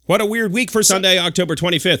What a weird week for Sunday, October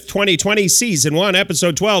 25th, 2020, Season 1,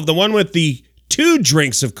 Episode 12, the one with the 2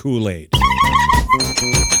 drinks of Kool-Aid.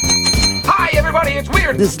 Hi, everybody, it's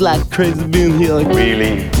Weird. This is like crazy being here.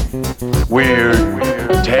 Really weird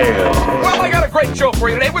tales. Well, I got a great show for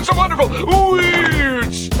you today with some wonderful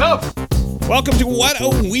weird stuff. Welcome to What a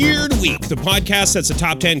Weird Week, the podcast that's a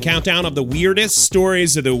top 10 countdown of the weirdest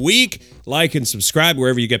stories of the week. Like and subscribe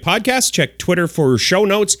wherever you get podcasts. Check Twitter for show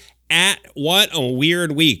notes at What a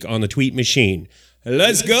Weird Week on the tweet machine.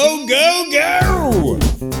 Let's go.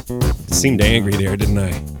 Seemed angry there, didn't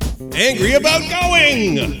I? Angry about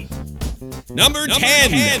going! Number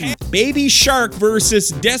 10, Baby Shark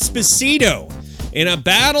versus Despacito. In a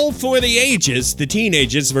battle for the ages, the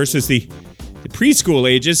teenagers versus the preschool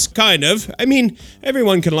ages, kind of. I mean,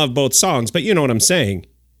 everyone can love both songs, but you know what I'm saying.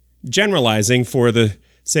 Generalizing for the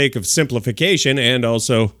sake of simplification and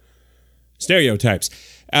also stereotypes.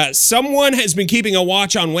 Someone has been keeping a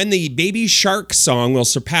watch on when the Baby Shark song will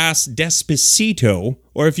surpass Despacito,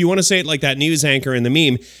 or if you want to say it like that news anchor in the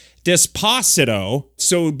meme, Despacito.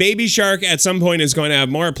 So Baby Shark at some point is going to have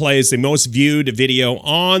more plays, the most viewed video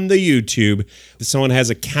on the YouTube. Someone has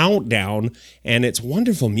a countdown, and it's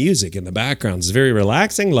wonderful music in the background. It's very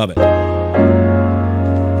relaxing. Love it.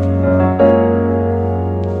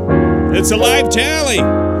 It's a live tally.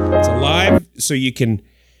 It's a live, so you can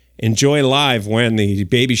enjoy live when the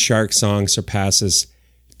Baby Shark song surpasses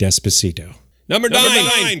Despacito. Number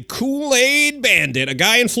 9, Kool-Aid Bandit. A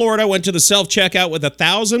guy in Florida went to the self-checkout with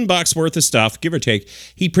 $1,000 worth of stuff, give or take.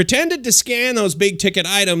 He pretended to scan those big-ticket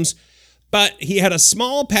items, but he had a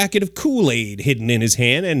small packet of Kool-Aid hidden in his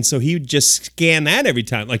hand, and so he would just scan that every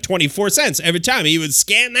time, like 24 cents every time he would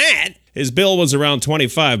scan that. His bill was around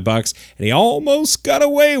 $25, and he almost got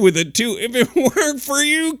away with it, too. If it weren't for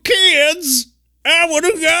you kids, I would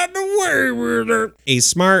have gotten away with it. A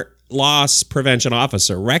smart loss prevention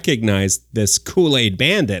officer recognized this Kool-Aid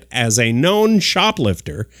Bandit as a known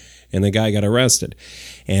shoplifter, and the guy got arrested.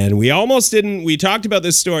 And we talked about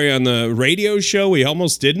this story on the radio show. We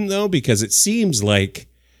almost didn't, though, because it seems like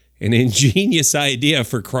an ingenious idea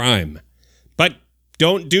for crime. But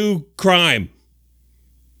don't do crime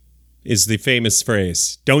is the famous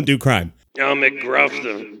phrase. Don't do crime. I'll make Gruff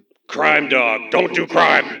the crime dog. Don't do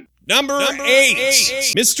crime. Number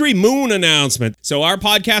 8, Mystery Moon announcement. So our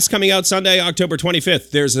podcast coming out Sunday, October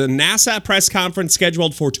 25th. There's a NASA press conference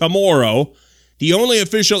scheduled for tomorrow. The only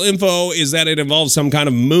official info is that it involves some kind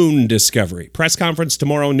of moon discovery. Press conference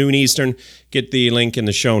tomorrow, noon Eastern. Get the link in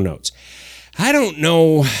the show notes. I don't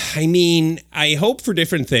know. I mean, I hope for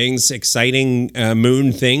different things, exciting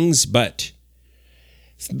moon things, but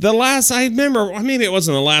I remember, maybe it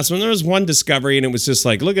wasn't the last one. There was one discovery and it was just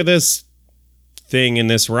like, look at this thing in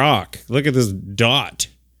this rock. Look at this dot.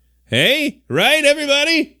 Hey, right,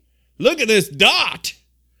 everybody? Look at this dot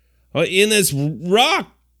in this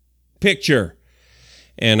rock picture.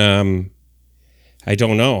 And I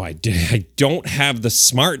don't know. I don't have the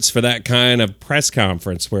smarts for that kind of press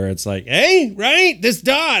conference where it's like, hey, right, this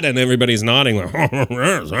dot, and everybody's nodding like,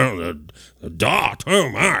 the dot. Oh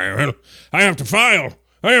my! I have to file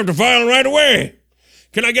right away.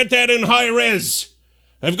 Can I get that in high res?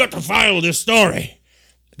 I've got to file this story.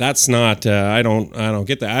 That's not, I don't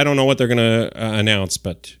get that. I don't know what they're going to announce,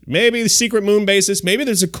 but maybe the secret moon basis. Maybe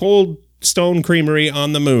there's a Cold Stone Creamery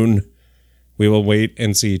on the moon. We will wait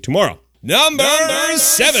and see tomorrow. Number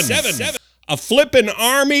 7. A flippin'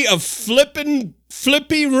 army of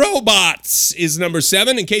Flippy robots is number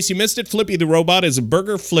 7. In case you missed it, Flippy the robot is a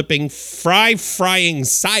burger flipping, frying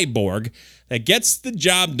cyborg that gets the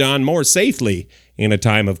job done more safely in a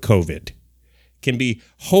time of COVID. Can be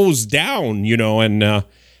hosed down,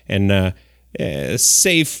 and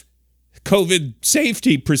safe COVID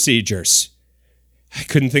safety procedures. I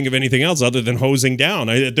couldn't think of anything else other than hosing down.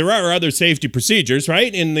 There are other safety procedures,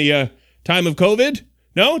 right, in the time of COVID?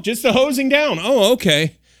 No, just the hosing down. Oh,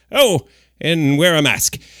 okay. Oh, and wear a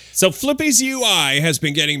mask. So Flippy's UI has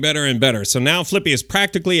been getting better and better. So now Flippy is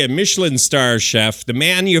practically a Michelin star chef. The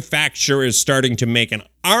manufacturer is starting to make an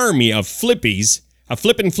army of Flippies, a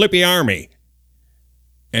Flippin' Flippy army.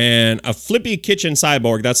 And a Flippy Kitchen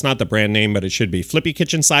Cyborg, that's not the brand name, but it should be. Flippy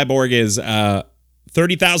Kitchen Cyborg is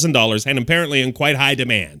 $30,000 and apparently in quite high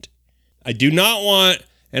demand. I do not want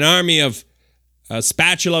an army of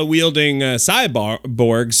spatula-wielding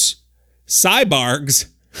cyborgs.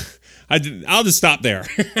 I'll just stop there.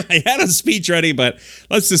 I had a speech ready, but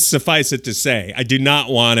let's just suffice it to say, I do not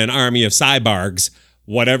want an army of cyborgs,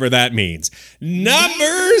 whatever that means.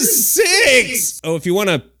 Number 6! Oh, if you want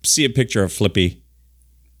to see a picture of Flippy,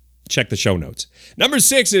 check the show notes. Number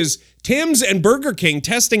 6 is Tim's and Burger King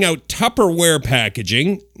testing out Tupperware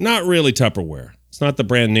packaging. Not really Tupperware. It's not the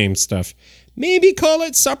brand name stuff. Maybe call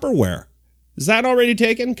it Supperware. Is that already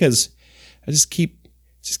taken? Because I just keep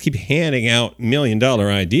handing out $1 million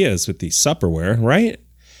ideas with the Supperware, right?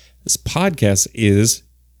 This podcast is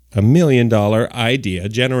a $1 million idea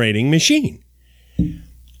generating machine.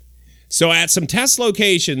 So at some test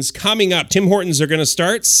locations coming up, Tim Hortons are going to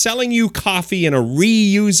start selling you coffee in a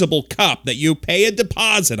reusable cup that you pay a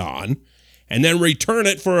deposit on and then return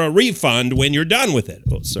it for a refund when you're done with it.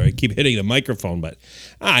 Oh, sorry, I keep hitting the microphone, but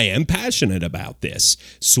I am passionate about this,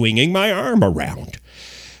 swinging my arm around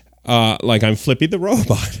like I'm Flippy the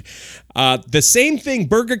Robot. The same thing,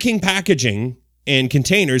 Burger King packaging and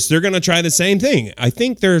containers, they're going to try the same thing. I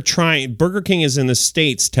think they're trying, Burger King is in the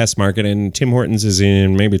States test market and Tim Hortons is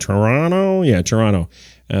in maybe Toronto. Yeah, Toronto,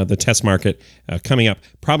 the test market coming up.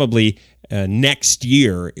 Probably next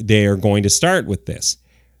year, they're going to start with this.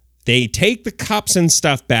 They take the cups and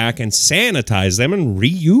stuff back and sanitize them and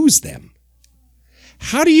reuse them.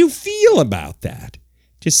 How do you feel about that?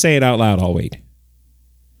 Just say it out loud, I'll wait.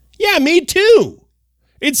 Yeah, me too.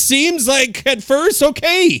 It seems like at first,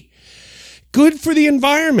 okay. Good for the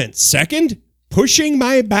environment. Second, pushing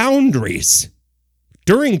my boundaries.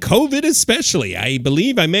 During COVID especially, I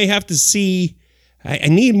believe I may have to see, I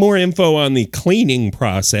need more info on the cleaning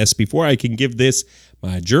process before I can give this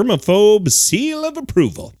my germaphobe seal of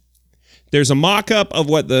approval. There's a mock-up of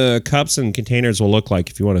what the cups and containers will look like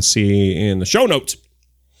if you want to see in the show notes.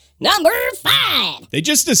 Number 5. They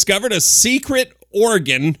just discovered a secret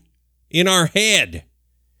organ in our head.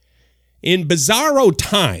 In bizarro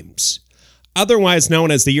times, otherwise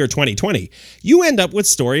known as the year 2020, you end up with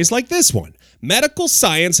stories like this one. Medical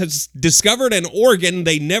science has discovered an organ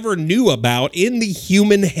they never knew about in the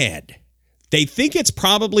human head. They think it's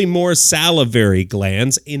probably more salivary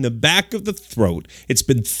glands in the back of the throat. It's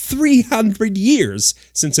been 300 years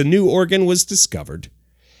since a new organ was discovered.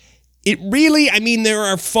 It really, I mean, there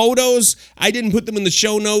are photos. I didn't put them in the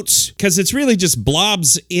show notes because it's really just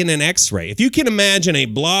blobs in an x-ray. If you can imagine a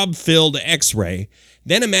blob-filled x-ray,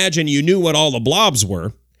 then imagine you knew what all the blobs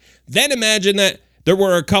were. Then imagine that there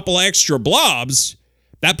were a couple extra blobs.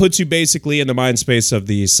 That puts you basically in the mind space of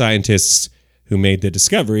the scientists who made the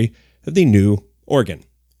discovery of the new organ.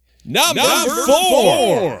 Number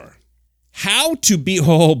 4. How to be,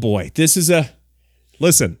 oh boy, this is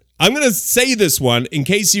listen, I'm going to say this one in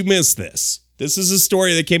case you missed this. This is a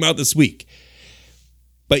story that came out this week.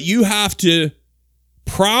 But you have to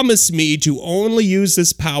promise me to only use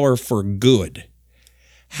this power for good.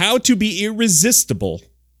 How to be irresistible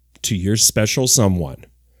to your special someone.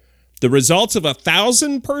 The results of a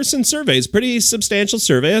 1,000-person survey, is a pretty substantial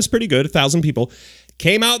survey, that's pretty good, 1,000 people,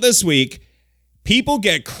 came out this week. People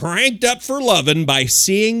get cranked up for loving by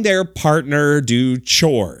seeing their partner do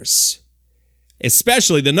chores.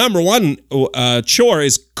 Especially the number one chore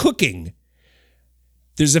is cooking.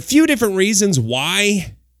 There's a few different reasons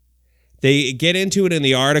why they get into it in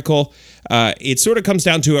the article. It sort of comes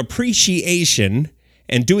down to appreciation,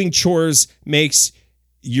 and doing chores makes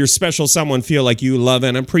your special someone feel like you love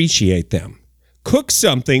and appreciate them. Cook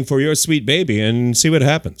something for your sweet baby and see what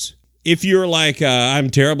happens. If you're like, I'm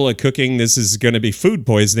terrible at cooking, this is going to be food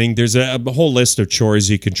poisoning, there's a whole list of chores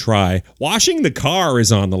you can try. Washing the car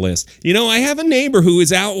is on the list. You know, I have a neighbor who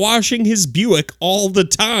is out washing his Buick all the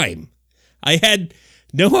time. I had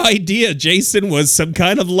no idea Jason was some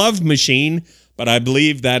kind of love machine, but I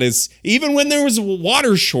believe that is, even when there was a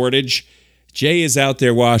water shortage, Jay is out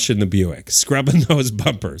there washing the Buick, scrubbing those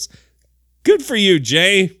bumpers. Good for you,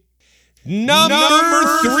 Jay. Number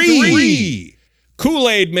 3.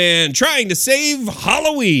 Kool-Aid Man trying to save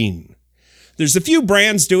Halloween. There's a few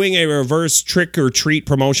brands doing a reverse trick or treat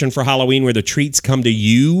promotion for Halloween where the treats come to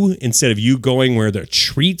you instead of you going where the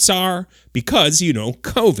treats are because, you know,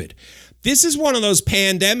 COVID. This is one of those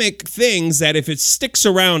pandemic things that if it sticks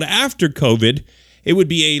around after COVID, it would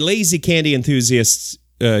be a lazy candy enthusiast's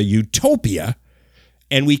utopia,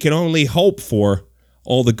 and we can only hope for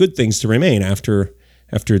all the good things to remain after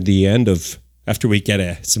we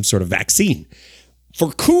get some sort of vaccine. For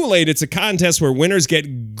Kool-Aid, it's a contest where winners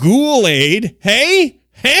get Ghoul-Aid, hey,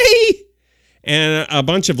 and a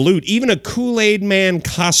bunch of loot. Even a Kool-Aid Man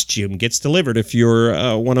costume gets delivered if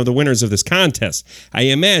you're one of the winners of this contest. I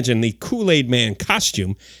imagine the Kool-Aid Man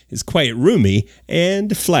costume is quite roomy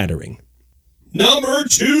and flattering. Number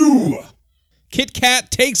 2. Kit Kat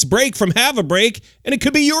takes break from Have a Break, and it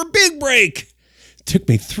could be your big break. It took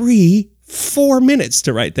me 4 minutes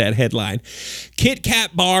to write that headline. Kit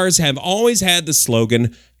Kat bars have always had the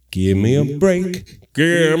slogan, give me a break,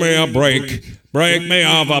 give me a break, break me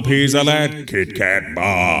off a piece of that Kit Kat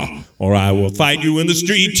bar, or I will fight you in the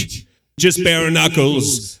street just bare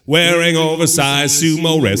knuckles, wearing oversized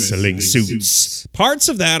sumo wrestling suits. Parts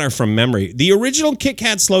of that are from memory. The original Kit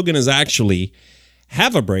Kat slogan is actually,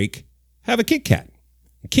 have a break, have a Kit Kat.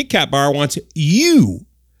 Kit Kat Bar wants you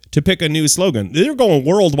to pick a new slogan. They're going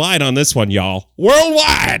worldwide on this one, y'all.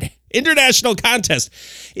 Worldwide! International contest.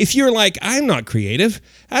 If you're like, I'm not creative,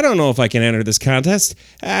 I don't know if I can enter this contest.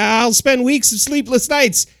 I'll spend weeks of sleepless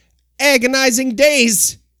nights, agonizing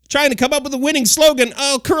days, trying to come up with a winning slogan.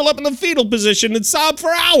 I'll curl up in the fetal position and sob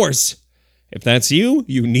for hours. If that's you,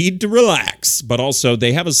 you need to relax. But also,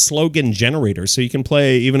 they have a slogan generator, so you can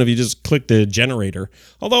play even if you just click the generator.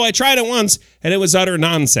 Although I tried it once, and it was utter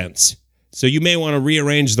nonsense. So you may want to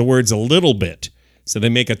rearrange the words a little bit so they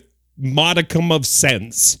make a modicum of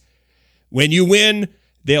sense. When you win,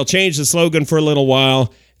 they'll change the slogan for a little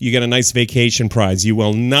while. You get a nice vacation prize. You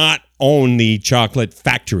will not own the chocolate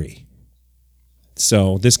factory.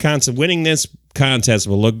 So winning this contest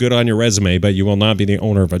will look good on your resume, but you will not be the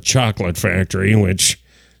owner of a chocolate factory, which,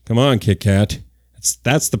 come on, Kit Kat.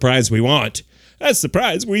 That's the prize we want. That's the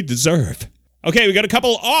prize we deserve. Okay, we got a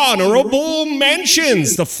couple honorable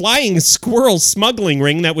mentions. The flying squirrel smuggling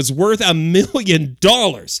ring that was worth $1 million.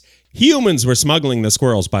 Humans were smuggling the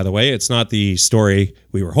squirrels, by the way. It's not the story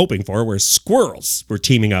we were hoping for, where squirrels were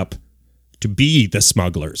teaming up to be the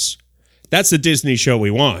smugglers. That's the Disney show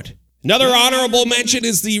we want. Another honorable mention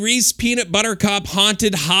is the Reese Peanut Butter Cup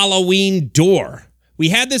Haunted Halloween Door. We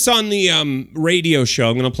had this on the radio show.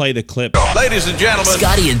 I'm going to play the clip. Ladies and gentlemen.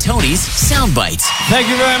 Scotty and Tony's Sound Bites. Thank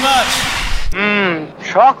you very much.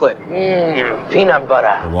 Chocolate. Peanut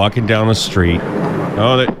butter. We're walking down the street.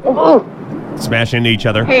 Oh, they smash into each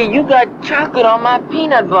other. Hey, you got chocolate on my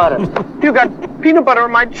peanut butter. You got peanut butter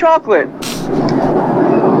on my chocolate.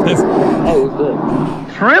 Oh, it's good.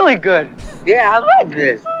 It's really good. Yeah, I like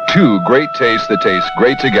this. Two great tastes that taste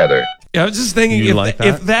great together. Yeah, I was just thinking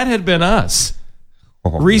if that had been us,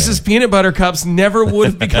 Reese's Peanut Butter Cups never would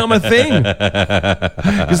have become a thing.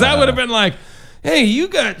 Because that would have been like, hey, you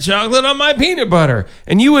got chocolate on my peanut butter.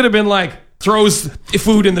 And you would have been like, throws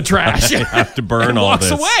food in the trash. I have to burn and all walks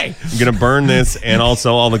this. away. I'm going to burn this and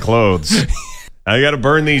also all the clothes. I got to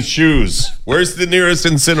burn these shoes. Where's the nearest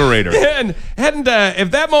incinerator? And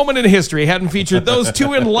if that moment in history hadn't featured those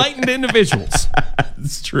two enlightened individuals.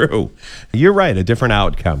 It's true. You're right. A different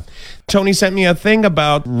outcome. Tony sent me a thing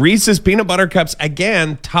about Reese's Peanut Butter Cups,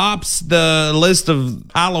 again, tops the list of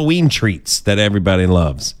Halloween treats that everybody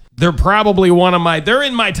loves. They're probably they're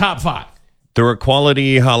in my top 5. They're a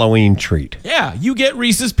quality Halloween treat. Yeah, you get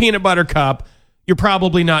Reese's Peanut Butter Cup, you're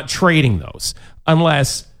probably not trading those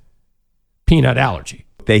unless peanut allergy.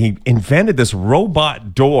 They invented this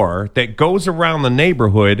robot door that goes around the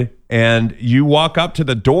neighborhood, and you walk up to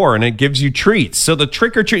the door and it gives you treats. So the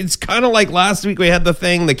trick or treat, it's kind of like last week we had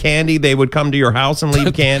the candy. They would come to your house and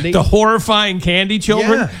leave candy. The horrifying candy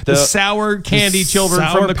children, Yeah, the sour candy children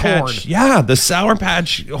from the corn. Yeah, the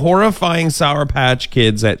horrifying Sour Patch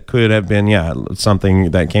Kids that could have been,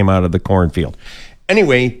 something that came out of the cornfield.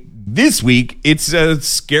 Anyway, this week it's a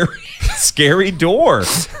scary door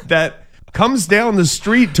that comes down the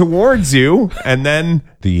street towards you, and then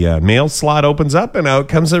the mail slot opens up, and out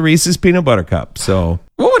comes a Reese's Peanut Butter Cup. So,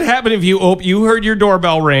 what would happen if you heard your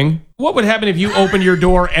doorbell ring? What would happen if you opened your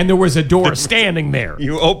door and there was a door standing there?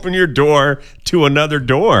 You open your door to another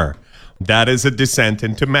door. That is a descent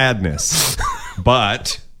into madness.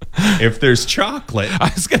 But if there's chocolate,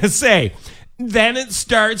 I was going to say, then it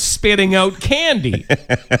starts spitting out candy.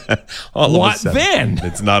 What then?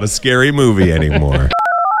 It's not a scary movie anymore.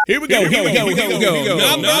 Here we go.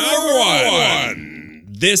 Number one.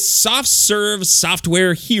 This soft serve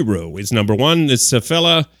software hero is number one. This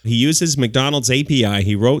fella, he uses McDonald's API.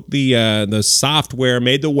 He wrote the software,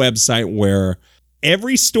 made the website where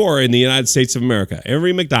every store in the United States of America,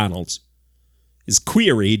 every McDonald's, is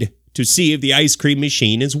queried to see if the ice cream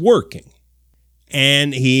machine is working.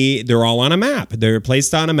 And they're all on a map. They're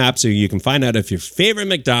placed on a map so you can find out if your favorite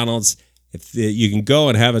McDonald's, you can go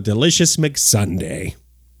and have a delicious McSundae.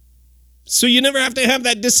 So you never have to have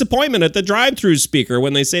that disappointment at the drive-thru speaker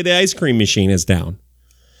when they say the ice cream machine is down.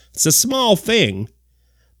 It's a small thing,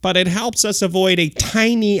 but it helps us avoid a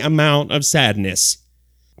tiny amount of sadness.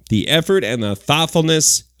 The effort and the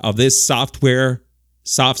thoughtfulness of this software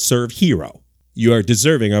soft serve hero. You are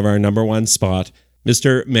deserving of our number one spot,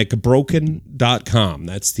 Mr. McBroken.com.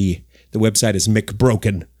 That's the website is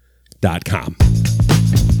McBroken.com.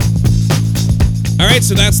 All right,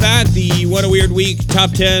 so that's that. The What a Weird Week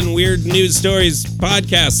Top 10 Weird News Stories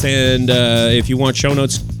podcast. And if you want show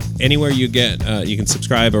notes anywhere you get, you can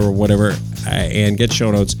subscribe or whatever and get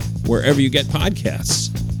show notes wherever you get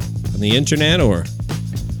podcasts on the internet. Or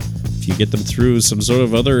if You get them through some sort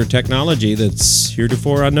of other technology that's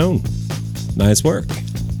heretofore unknown. Nice work.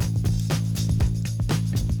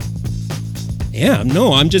 Yeah,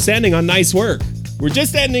 no, I'm just ending on nice work. We're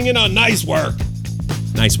just ending it on nice work.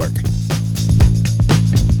 Nice work.